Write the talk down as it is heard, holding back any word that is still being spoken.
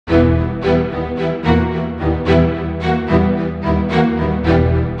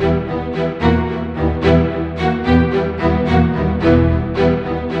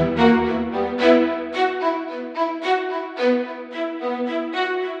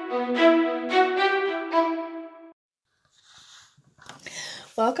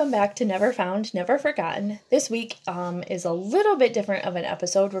Welcome back to Never Found, Never Forgotten. This week is a little bit different of an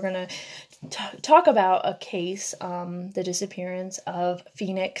episode. We're going to talk about a case, the disappearance of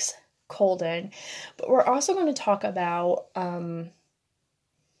Phoenix Colden. But we're also going to talk about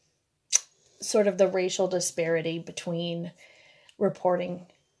sort of the racial disparity between reporting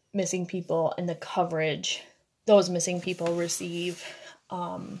missing people and the coverage those missing people receive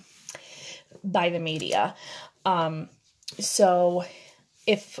by the media. So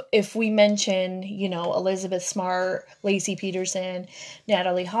if we mention, Elizabeth Smart, Laci Peterson,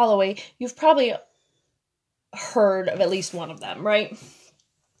 Natalie Holloway, you've probably heard of at least one of them, right?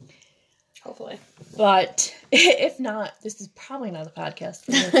 Hopefully. But if not, this is probably not the podcast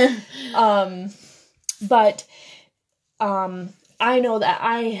for you. But I know that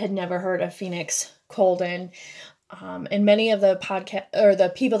I had never heard of Phoenix Colden. And many of the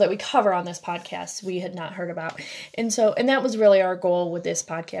the people that we cover on this podcast, we had not heard about. And that was really our goal with this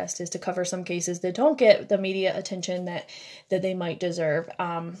podcast, is to cover some cases that don't get the media attention that they might deserve.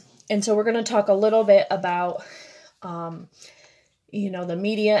 And so we're going to talk a little bit about, the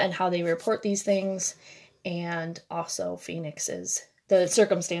media and how they report these things, and also the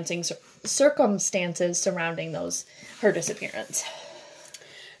circumstances surrounding her disappearance.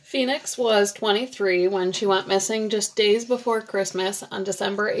 Phoenix was 23 when she went missing just days before Christmas on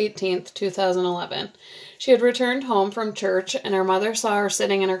December 18th, 2011. She had returned home from church, and her mother saw her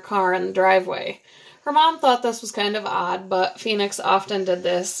sitting in her car in the driveway. Her mom thought this was kind of odd, but Phoenix often did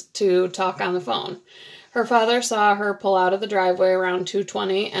this to talk on the phone. Her father saw her pull out of the driveway around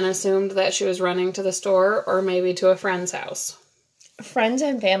 2:20 and assumed that she was running to the store or maybe to a friend's house. Friends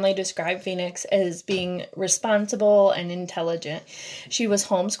and family describe Phoenix as being responsible and intelligent. She was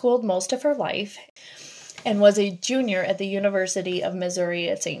homeschooled most of her life and was a junior at the University of Missouri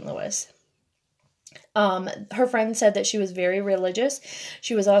at St. Louis. Her friends said that she was very religious.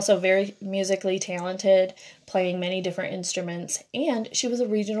 She was also very musically talented, playing many different instruments, and she was a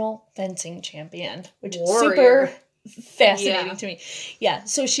regional fencing champion, which is super fascinating to me. Yeah,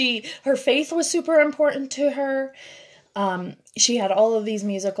 so her faith was super important to her. She had all of these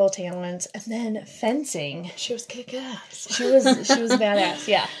musical talents, and then fencing. She was kick-ass. She was badass,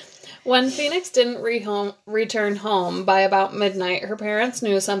 yeah. When Phoenix didn't return home by about midnight, her parents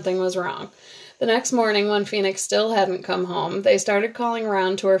knew something was wrong. The next morning, when Phoenix still hadn't come home, they started calling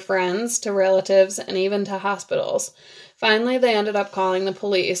around to her friends, to relatives, and even to hospitals. Finally, they ended up calling the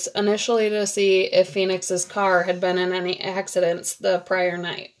police, initially to see if Phoenix's car had been in any accidents the prior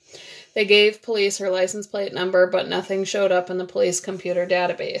night. They gave police her license plate number, but nothing showed up in the police computer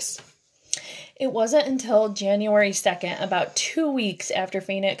database. It wasn't until January 2nd, about 2 weeks after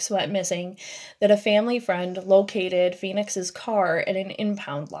Phoenix went missing, that a family friend located Phoenix's car in an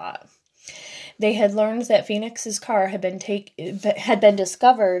impound lot. They had learned that Phoenix's car had been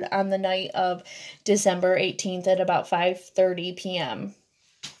discovered on the night of December 18th at about 5:30 p.m.,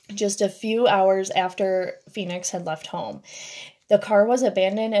 just a few hours after Phoenix had left home. The car was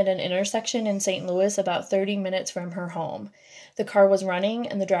abandoned at an intersection in St. Louis about 30 minutes from her home. The car was running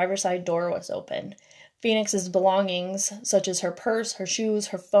and the driver's side door was open. Phoenix's belongings, such as her purse, her shoes,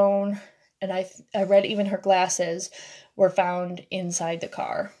 her phone, and I read even her glasses, were found inside the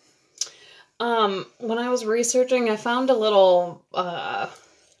car. When I was researching, I found a little,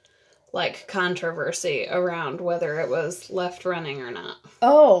 controversy around whether it was left running or not.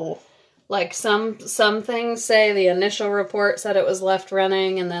 Oh. Like, some things say the initial report said it was left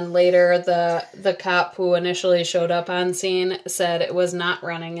running, and then later the cop who initially showed up on scene said it was not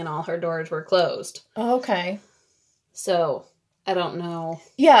running and all her doors were closed. Okay. So, I don't know.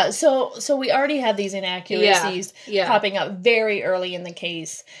 Yeah, so we already have these inaccuracies popping up very early in the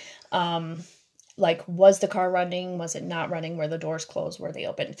case. Was the car running? Was it not running? Were the doors closed? Were they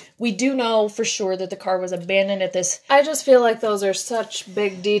open? We do know for sure that the car was abandoned at this. I just feel like those are such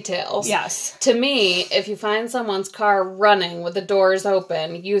big details. Yes. To me, if you find someone's car running with the doors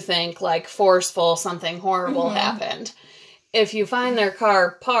open, you think, forceful, something horrible happened. If you find their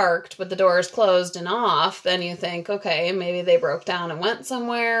car parked with the doors closed and off, then you think, okay, maybe they broke down and went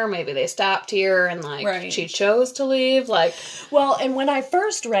somewhere. Maybe they stopped here and, she chose to leave. Well, and when I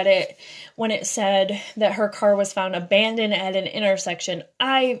first read it, when it said that her car was found abandoned at an intersection,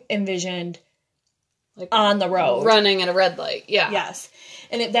 I envisioned on the road. Running at a red light, yeah. Yes.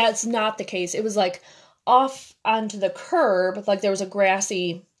 And that's not the case. It was, off onto the curb, there was a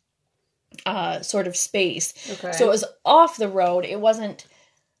grassy sort of space. Okay. So it was off the road. It wasn't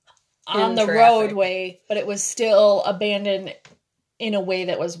on the traffic. roadway, but it was still abandoned in a way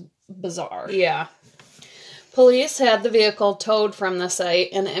that was bizarre. Yeah. Police had the vehicle towed from the site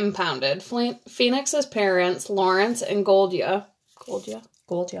and impounded. Phoenix's parents, Lawrence and Goldia,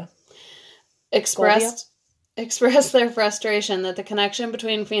 expressed their frustration that the connection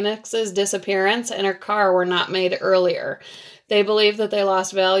between Phoenix's disappearance and her car were not made earlier. They believe that they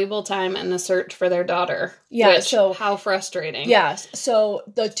lost valuable time in the search for their daughter. Yeah, which, so how frustrating. Yes, so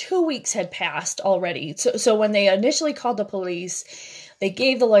the 2 weeks had passed already. So when they initially called the police, they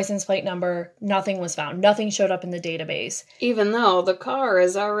gave the license plate number. Nothing was found. Nothing showed up in the database. Even though the car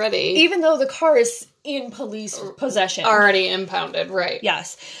is Even though the car is in police possession. already impounded, right?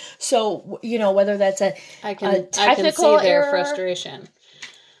 Yes. So, whether that's a technical I can see their error, frustration.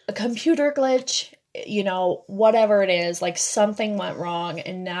 a computer glitch, whatever it is, like something went wrong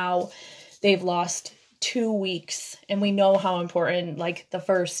and now they've lost 2 weeks, and we know how important like the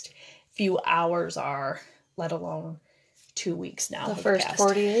first few hours are, let alone 2 weeks now. The first passed.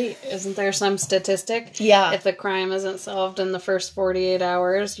 48. Isn't there some statistic? Yeah. If the crime isn't solved in the first 48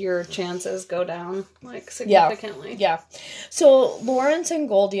 hours, your chances go down significantly. Yeah. So Lawrence and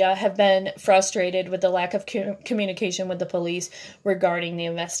Goldia have been frustrated with the lack of communication with the police regarding the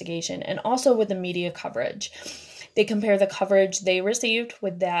investigation and also with the media coverage. They compare the coverage they received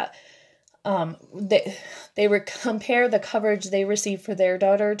with that compare the coverage they received for their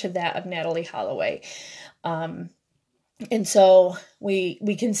daughter to that of Natalee Holloway. And so we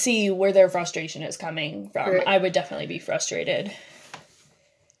can see where their frustration is coming from. Right. I would definitely be frustrated.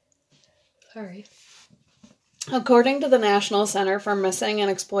 Sorry. According to the National Center for Missing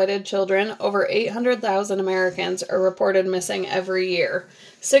and Exploited Children, over 800,000 Americans are reported missing every year.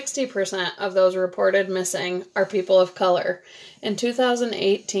 60% of those reported missing are people of color. In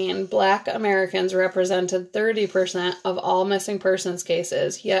 2018, Black Americans represented 30% of all missing persons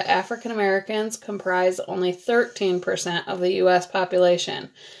cases, yet African Americans comprise only 13% of the U.S.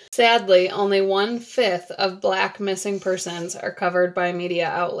 population. Sadly, only 1/5 of Black missing persons are covered by media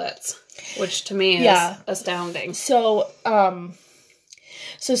outlets, which to me is astounding. So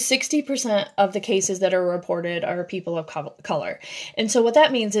 60% of the cases that are reported are people of color. And so what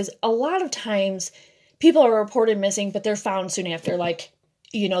that means is a lot of times people are reported missing, but they're found soon after. Like,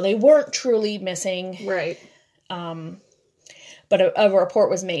 they weren't truly missing. Right. But a report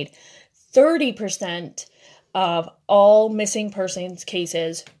was made. 30% of all missing persons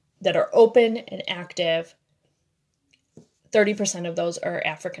cases that are open and active, 30% of those are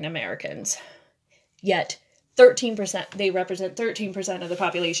African Americans. Yet 13%, they represent 13% of the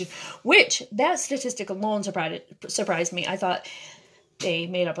population, which that statistic alone surprised me. I thought they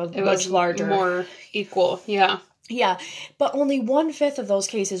made up a much larger. More equal, yeah. Yeah, but only 1/5 of those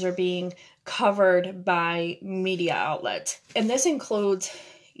cases are being covered by media outlets. And this includes,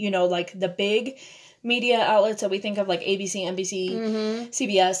 like the big media outlets that we think of, like ABC, NBC,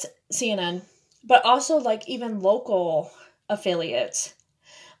 CBS, CNN, but also like even local affiliates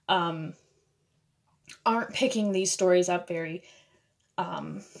aren't picking these stories up very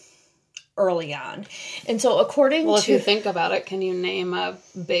early on. And so according to... Well, if you think about it, can you name a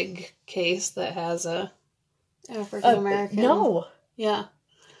big case that has a African American? No. Yeah.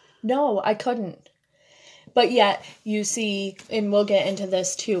 No, I couldn't. But yet, you see, and we'll get into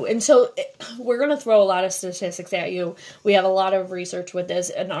this too. And so, we're going to throw a lot of statistics at you. We have a lot of research with this,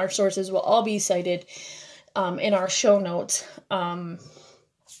 and our sources will all be cited in our show notes.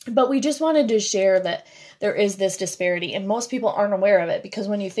 But we just wanted to share that there is this disparity, and most people aren't aware of it, because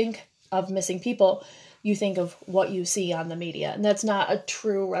when you think of missing people, you think of what you see on the media, and that's not a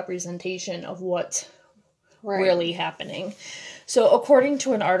true representation of what's really happening. So according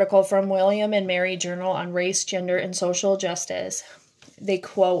to an article from William and Mary Journal on Race, Gender, and Social Justice, they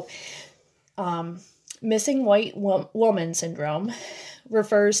quote, missing white woman syndrome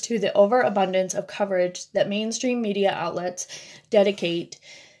refers to the overabundance of coverage that mainstream media outlets dedicate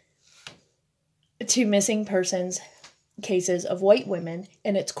to missing persons cases of white women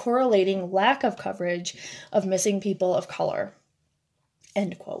and its correlating lack of coverage of missing people of color.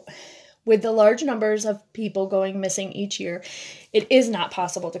 End quote. With the large numbers of people going missing each year, it is not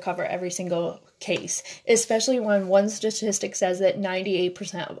possible to cover every single case, especially when one statistic says that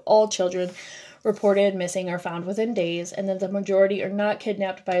 98% of all children reported missing are found within days, and that the majority are not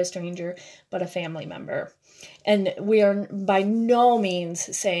kidnapped by a stranger, but a family member. And we are by no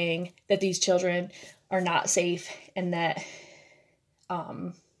means saying that these children are not safe and that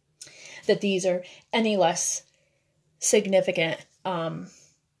that these are any less significant,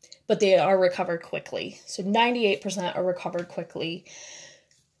 but they are recovered quickly. So 98% are recovered quickly.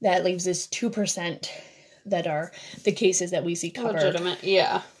 that leaves us 2% that are the cases that we see covered. Legitimate,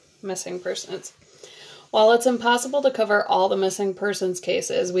 yeah. Missing persons. While it's impossible to cover all the missing persons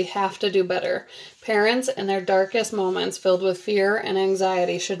cases, we have to do better. Parents, in their darkest moments filled with fear and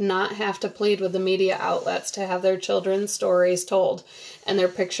anxiety, should not have to plead with the media outlets to have their children's stories told and their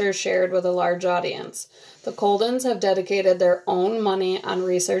pictures shared with a large audience. The Coldens have dedicated their own money on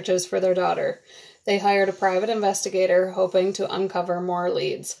researches for their daughter. They hired a private investigator, hoping to uncover more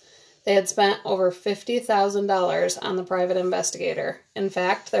leads. They had spent over $50,000 on the private investigator. In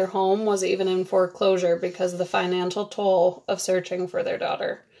fact, their home was even in foreclosure because of the financial toll of searching for their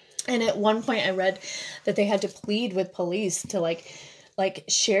daughter. And at one point I read that they had to plead with police to like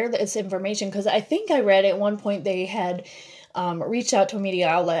share this information, because I think I read at one point they had reached out to a media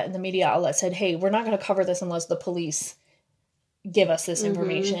outlet, and the media outlet said, hey, we're not going to cover this unless the police give us this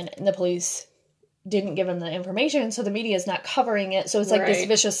information. And the police didn't give them the information, so the media is not covering it. So it's like this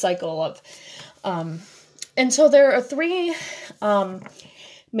vicious cycle of and so there are three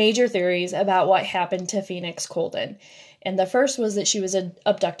major theories about what happened to Phoenix Colden. And the first was that she was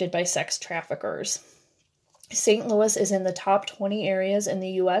abducted by sex traffickers. St. Louis is in the top 20 areas in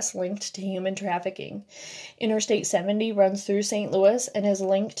the U.S. linked to human trafficking. Interstate 70 runs through St. Louis and is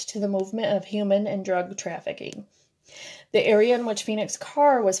linked to the movement of human and drug trafficking. The area in which Phoenix's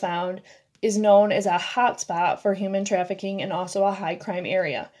car was found is known as a hotspot for human trafficking and also a high crime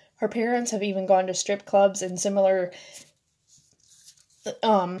area. Her parents have even gone to strip clubs and similar.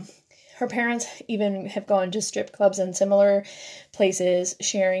 Her parents even have gone to strip clubs and similar places,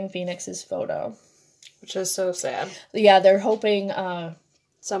 sharing Phoenix's photo, which is so sad. Yeah, they're hoping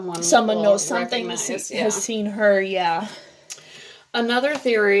someone knows something, has seen her. Yeah. Another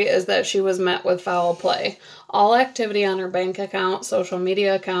theory is that she was met with foul play. All activity on her bank account, social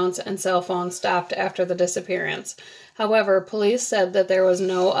media accounts, and cell phone stopped after the disappearance. However, police said that there was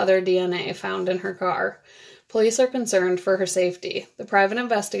no other DNA found in her car. Police are concerned for her safety. The private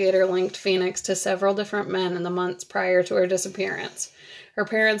investigator linked Phoenix to several different men in the months prior to her disappearance. Her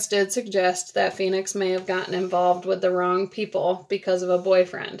parents did suggest that Phoenix may have gotten involved with the wrong people because of a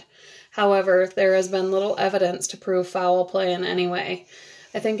boyfriend. However, there has been little evidence to prove foul play in any way.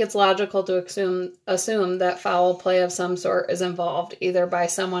 I think it's logical to assume that foul play of some sort is involved, either by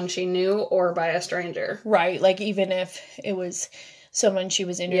someone she knew or by a stranger. Right, like even if it was someone she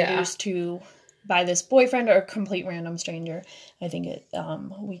was introduced to by this boyfriend or a complete random stranger, I think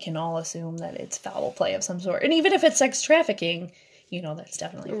we can all assume that it's foul play of some sort. And even if it's sex trafficking, that's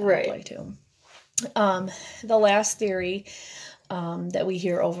definitely foul play too. The last theory that we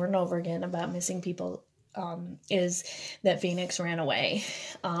hear over and over again about missing people is that Phoenix ran away.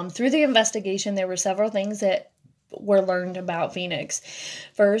 Through the investigation, there were several things that were learned about Phoenix.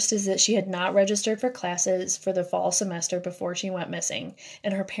 First is that she had not registered for classes for the fall semester before she went missing,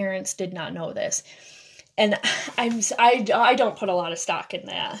 and her parents did not know this. And I don't put a lot of stock in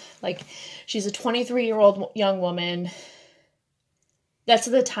that. Like, she's a 23-year-old young woman. That's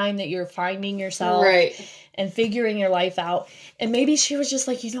the time that you're finding yourself and figuring your life out. And maybe she was just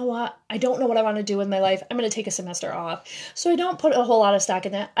like, you know what? I don't know what I want to do with my life. I'm going to take a semester off. So I don't put a whole lot of stock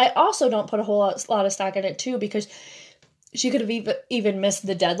in that. I also don't put a whole lot of stock in it, too, because she could have even missed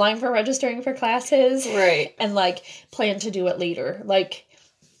the deadline for registering for classes. Right. And, planned to do it later.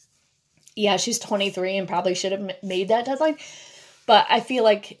 Yeah, she's 23 and probably should have made that deadline. But I feel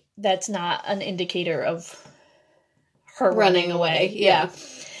like that's not an indicator of her running away. Yeah.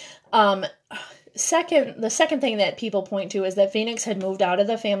 The second thing that people point to is that Phoenix had moved out of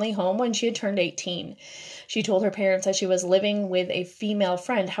the family home when she had turned 18. She told her parents that she was living with a female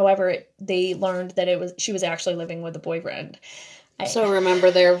friend. However, they learned that she was actually living with a boyfriend. So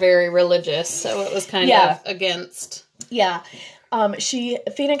remember, they're very religious, so it was kind of against. Yeah.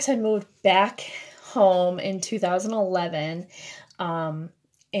 Phoenix had moved back home in 2011.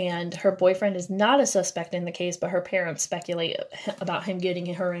 And her boyfriend is not a suspect in the case, but her parents speculate about him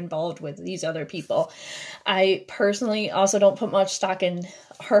getting her involved with these other people. I personally also don't put much stock in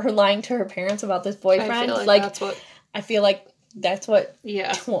her lying to her parents about this boyfriend. I feel like that's what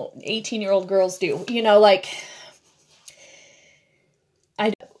 18-year-old girls do.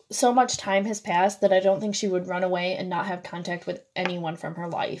 So much time has passed that I don't think she would run away and not have contact with anyone from her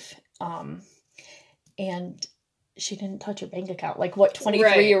life. And she didn't touch her bank account. What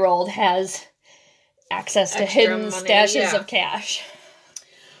 23-year-old has access to hidden stashes of cash?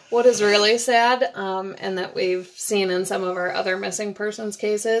 What is really sad, and that we've seen in some of our other missing persons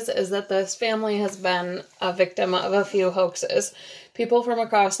cases, is that this family has been a victim of a few hoaxes. People from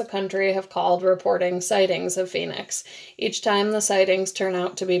across the country have called reporting sightings of Phoenix. Each time the sightings turn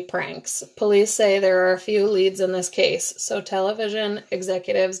out to be pranks. Police say there are a few leads in this case, so television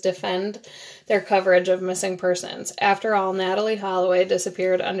executives defend their coverage of missing persons. After all, Natalee Holloway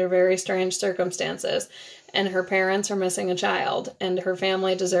disappeared under very strange circumstances, and her parents are missing a child, and her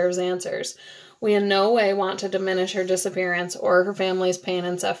family deserves answers. We in no way want to diminish her disappearance or her family's pain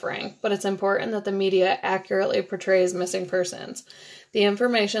and suffering, but it's important that the media accurately portrays missing persons. The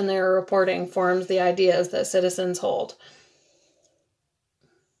information they are reporting forms the ideas that citizens hold.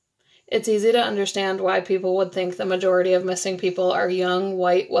 It's easy to understand why people would think the majority of missing people are young,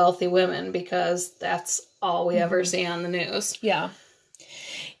 white, wealthy women, because that's all we ever see on the news. Yeah.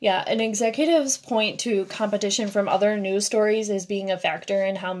 Yeah, and executives point to competition from other news stories as being a factor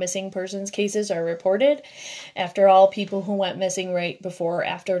in how missing persons cases are reported. After all, people who went missing right before or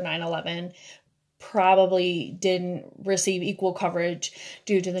after 9/11 probably didn't receive equal coverage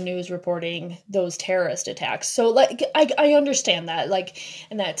due to the news reporting those terrorist attacks. So, like, I understand that, like,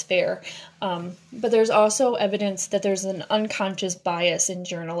 and that's fair. But there's also evidence that there's an unconscious bias in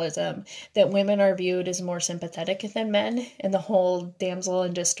journalism, that women are viewed as more sympathetic than men, and the whole damsel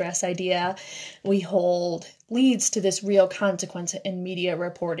in distress idea we hold leads to this real consequence in media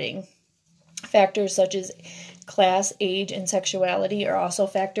reporting. Factors such as class, age, and sexuality are also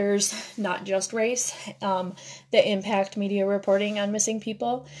factors, not just race, that impact media reporting on missing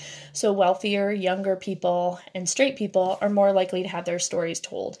people. So wealthier, younger people, and straight people are more likely to have their stories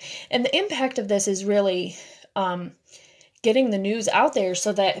told. And the impact of this is really getting the news out there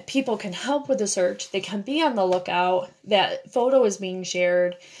so that people can help with the search. They can be on the lookout. That photo is being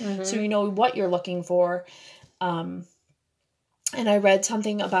shared, so you know what you're looking for. And I read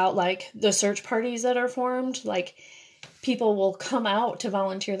something about, like, the search parties that are formed. Like, people will come out to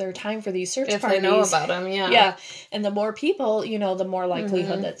volunteer their time for these search parties. If they know about them, yeah. Yeah, and the more people, you know, the more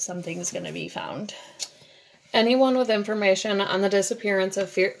likelihood that something's going to be found. Anyone with information on the disappearance of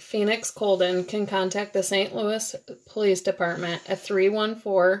Phoenix Colden can contact the St. Louis Police Department at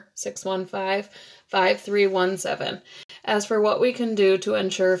 314-615-5317. As for what we can do to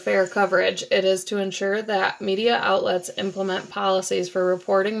ensure fair coverage, it is to ensure that media outlets implement policies for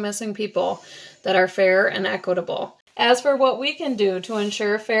reporting missing people that are fair and equitable. As for what we can do to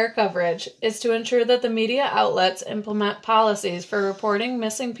ensure fair coverage, is to ensure that the media outlets implement policies for reporting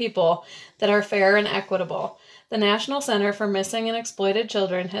missing people that are fair and equitable. The National Center for Missing and Exploited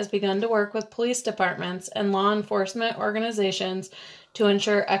Children has begun to work with police departments and law enforcement organizations to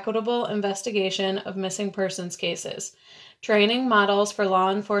ensure equitable investigation of missing persons cases. Training models for law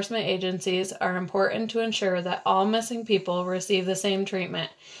enforcement agencies are important to ensure that all missing people receive the same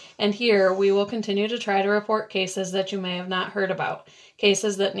treatment. And here, we will continue to try to report cases that you may have not heard about,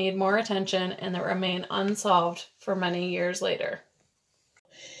 cases that need more attention and that remain unsolved for many years later.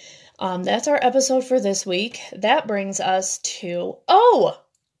 That's our episode for this week. That brings us to...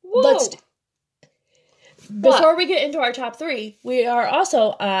 Before we get into our top 3, we are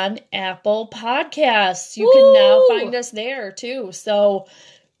also on Apple Podcasts. You can now find us there, too. So,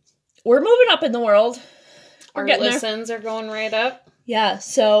 we're moving up in the world. Our listens are going right up. Yeah,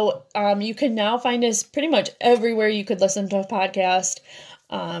 so you can now find us pretty much everywhere you could listen to a podcast.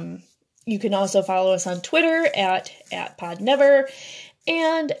 You can also follow us on Twitter at PodNever,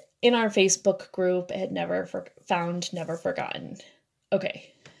 and in our Facebook group at Never Forgotten.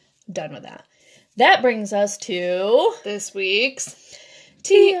 Okay, done with that. That brings us to this week's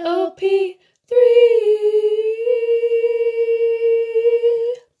TOP 3.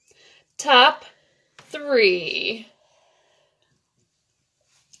 Top 3.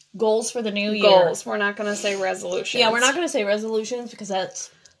 Goals for the new year. Goals. We're not going to say resolutions. Yeah, we're not going to say resolutions because that's...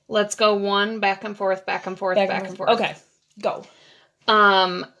 Let's go 1, back and forth, back and forth, back and forth. Okay, go.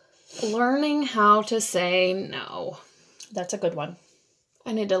 Learning how to say no. That's a good one.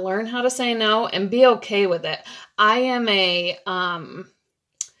 I need to learn how to say no and be okay with it. I am a,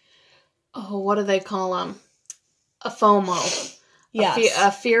 what do they call them? A FOMO. Yes.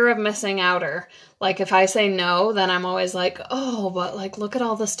 A fear of missing outer. Like, if I say no, then I'm always like, but, like, look at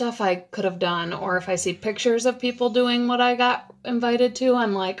all the stuff I could have done. Or if I see pictures of people doing what I got invited to,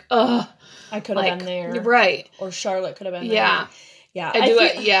 I'm like, I could have been there. Right. Or Charlotte could have been there. Yeah. Yeah.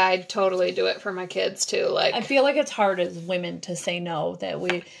 I totally do it for my kids, too. Like, I feel like it's hard as women to say no, that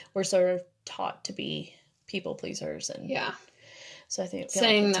we're sort of taught to be people pleasers. And yeah. So I think...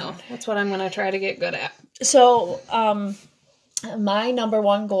 Saying no. That's what I'm going to try to get good at. So, my number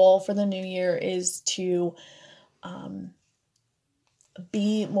one goal for the new year is to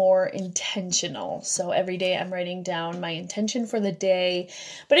be more intentional. So every day I'm writing down my intention for the day,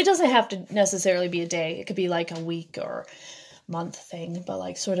 but it doesn't have to necessarily be a day. It could be like a week or month thing, but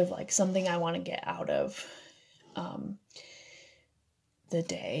like sort of like something I want to get out of the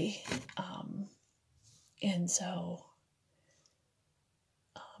day. And so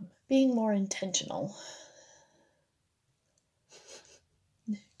being more intentional.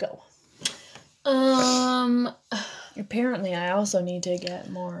 Go. Apparently I also need to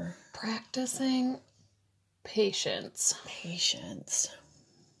get more practicing patience.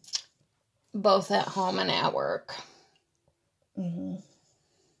 Both at home and at work. Mm-hmm.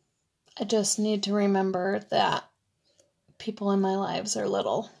 I just need to remember that people in my lives are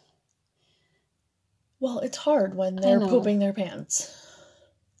little. Well, it's hard when they're pooping their pants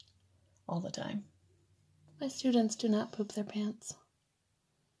all the time. My students do not poop their pants.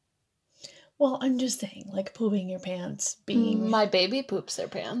 Well, I'm just saying, like, pooping your pants being... My baby poops their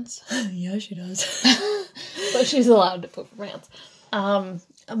pants. Yeah, she does. But she's allowed to poop her pants.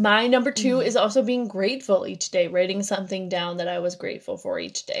 My number 2 is also being grateful each day, writing something down that I was grateful for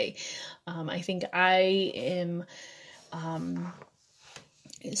each day. I think I am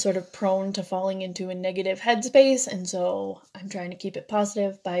sort of prone to falling into a negative headspace, and so I'm trying to keep it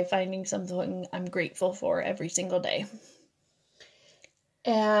positive by finding something I'm grateful for every single day.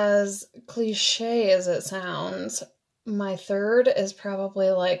 As cliche as it sounds, my third is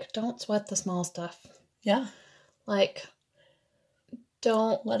probably like, don't sweat the small stuff. Yeah. Like,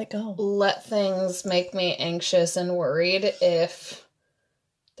 don't let it go. Let things make me anxious and worried if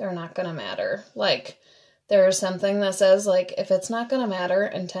they're not going to matter. Like, there's something that says, like, if it's not going to matter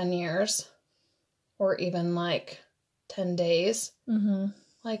in 10 years or even, like, 10 days,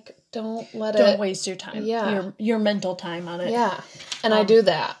 like, don't waste your time. Yeah. Your mental time on it. Yeah. And I do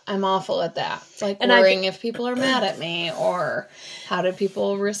that. I'm awful at that. Like, and worrying if people are mad at me, or how did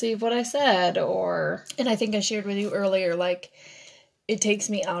people receive what I said, or... And I think I shared with you earlier, like, it takes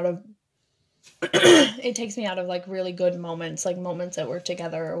me out of like really good moments, like moments that we're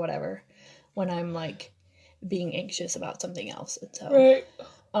together or whatever, when I'm like being anxious about something else. And so, right.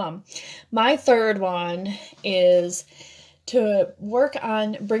 My third one is to work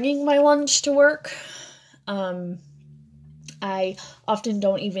on bringing my lunch to work. I often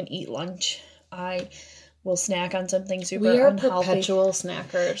don't even eat lunch. I will snack on something super unhealthy. We are perpetual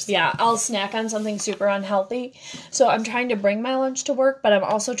snackers. Yeah, I'll snack on something super unhealthy. So I'm trying to bring my lunch to work, but I'm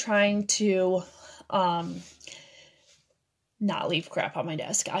also trying to not leave crap on my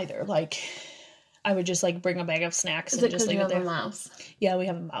desk either. Like, I would just like bring a bag of snacks and just leave it there. Is it 'cause you have a mouse? Yeah, we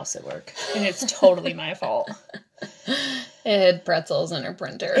have a mouse at work, and it's totally my fault. It hid pretzels in her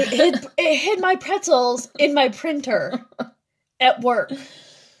printer. It hid my pretzels in my printer at work.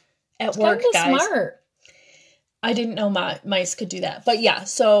 At work, guys. Smart. I didn't know mice could do that. But yeah,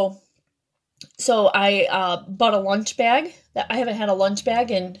 so I bought a lunch bag. That I haven't had a lunch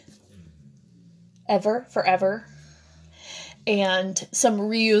bag in forever. And some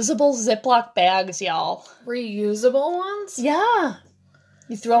reusable Ziploc bags, y'all. Reusable ones? Yeah.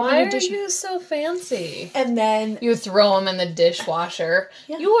 You throw them in the dish. Why are you so fancy? And then you throw them in the dishwasher.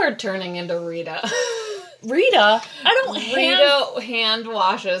 Yeah. You are turning into Rita. Rita? Rita hand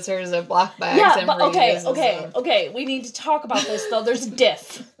washes her Ziploc bags. Yeah, and but okay. We need to talk about this though. There's a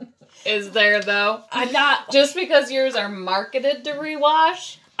diff. Is there though? I'm not. Just because yours are marketed to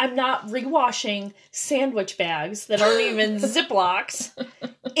rewash? I'm not rewashing sandwich bags that aren't even Ziplocs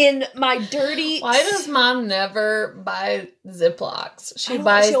in my dirty... Why does Mom never buy Ziplocs? She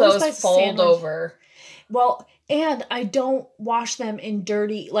buys those fold over. Well, and I don't wash them in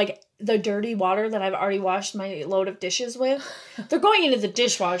dirty, like the dirty water that I've already washed my load of dishes with. They're going into the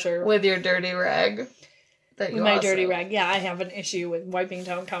dishwasher. With your dirty rag. With my dirty rag. Yeah, I have an issue with wiping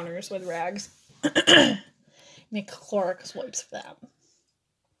down counters with rags. Make Clorox wipes for that.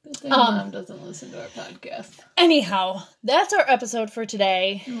 Mom doesn't listen to our podcast. Anyhow, that's our episode for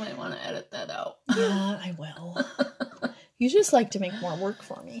today. You might want to edit that out. Yeah, I will. You just like to make more work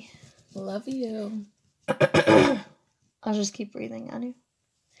for me. Love you. I'll just keep breathing on you.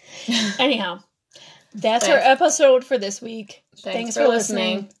 Anyhow, that's our episode for this week. Thanks for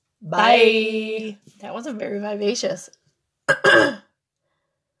listening. Bye. That wasn't very vivacious.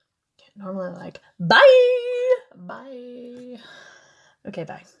 Normally like, bye. Bye. Okay,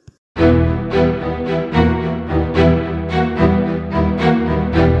 bye.